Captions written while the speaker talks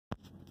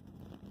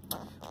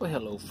Well,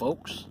 hello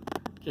folks,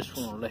 just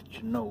want to let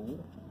you know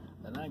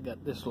that I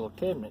got this little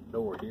cabinet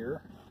door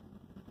here,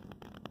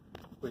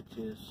 which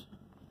is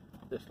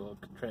this little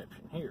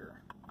contraption here.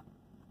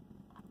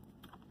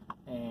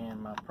 And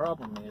my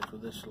problem is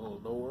with this little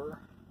door,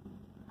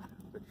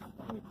 which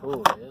when you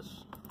pull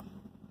this,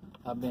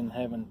 I've been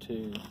having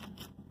to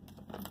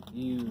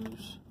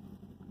use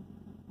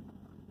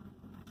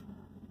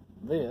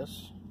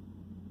this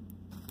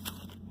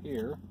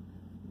here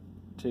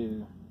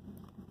to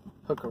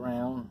hook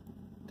around,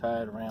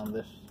 tie it around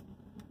this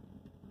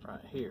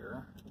right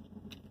here,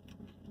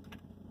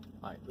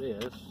 like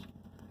this,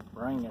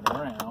 bring it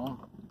around,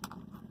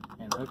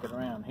 and hook it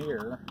around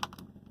here,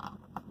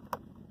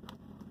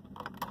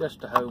 just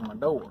to hold my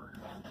door,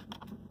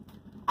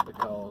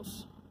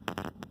 because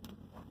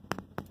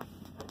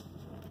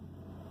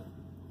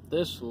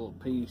this little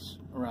piece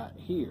right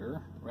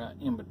here, right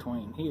in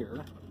between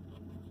here,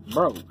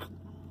 broke.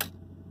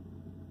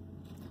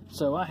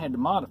 So I had to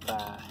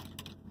modify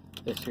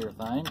this here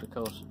thing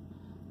because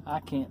I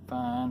can't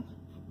find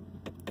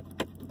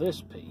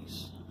this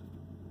piece.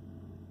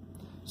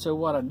 So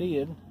what I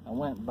did, I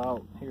went and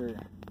bought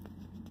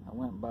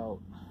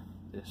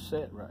this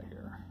set right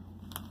here.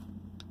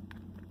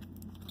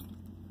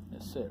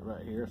 This set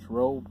right here, it's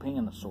Roll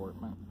Pin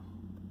Assortment.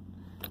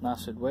 And I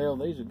said, well,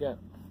 these have got,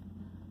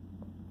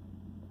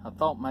 I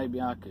thought maybe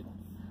I could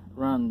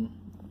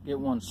get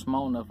one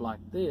small enough like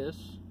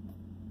this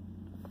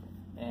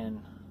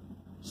and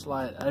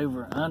slide it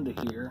over under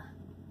here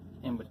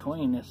in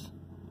between this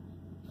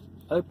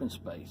open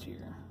space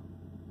here,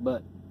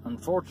 but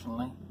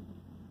unfortunately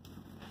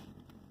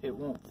it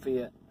won't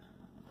fit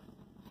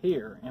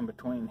here in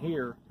between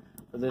here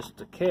for this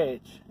to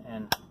catch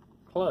and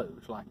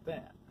close like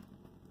that.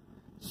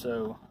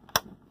 So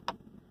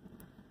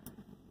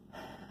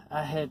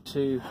I had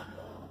to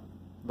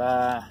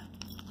buy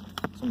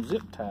some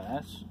zip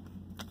ties,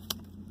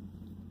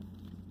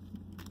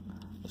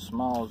 the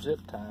small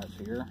zip ties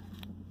here.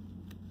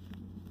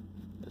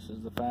 This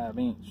is the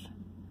 5-inch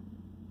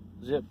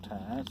zip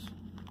ties,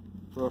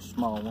 real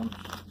small ones,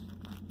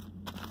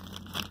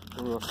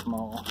 real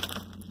small,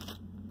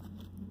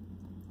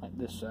 like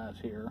this size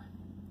here.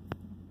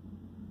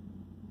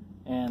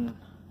 And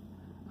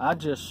I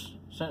just,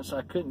 since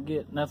I couldn't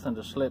get nothing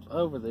to slip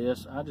over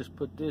this, I just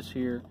put this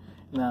here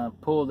and I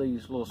pull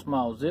these little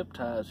small zip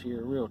ties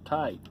here real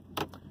tight,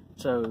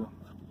 so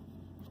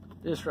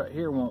this right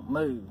here won't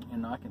move. You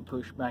know, I can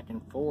push back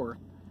and forth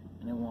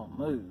and it won't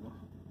move.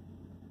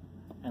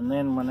 And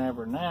then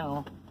whenever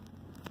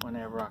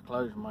I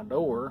close my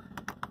door,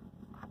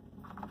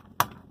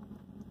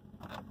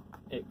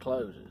 it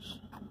closes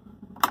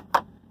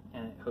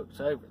and it hooks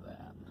over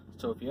that.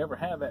 So if you ever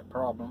have that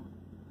problem,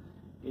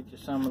 get you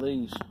some of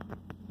these.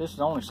 This is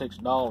only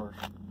 $6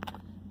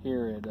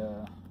 here at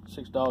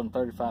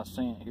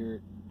 $6.35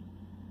 here.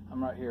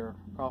 I'm right here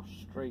across the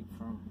street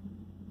from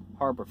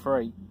Harbor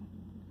Freight,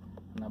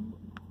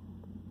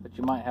 but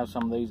you might have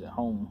some of these at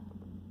home.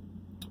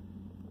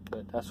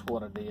 But that's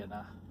what I did.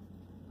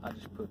 I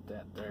just put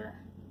that there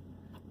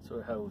so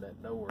it hold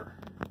that door.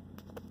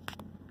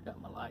 Got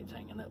my lights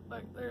hanging up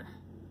back there.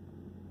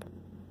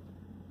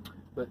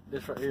 But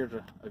this right here is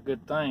a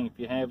good thing if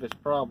you have this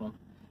problem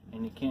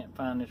and you can't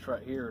find this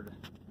right here,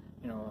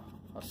 you know,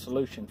 a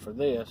solution for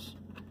this,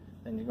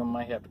 then you're gonna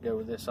may have to go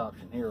with this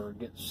option here or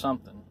get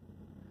something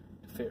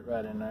to fit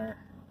right in there,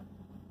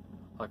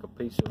 like a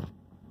piece of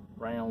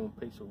round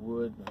piece of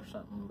wood or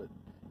something. But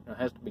you know, it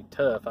has to be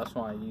tough. That's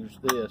why I use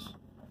this.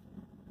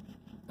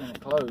 And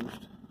it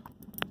closed.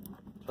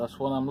 So that's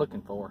what I'm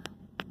looking for.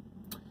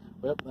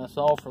 Well, that's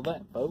all for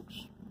that,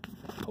 folks.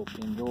 Hope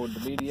you enjoyed the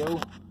video.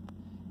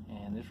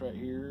 And this right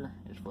here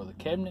is for the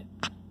cabinet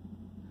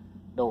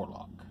door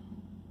lock.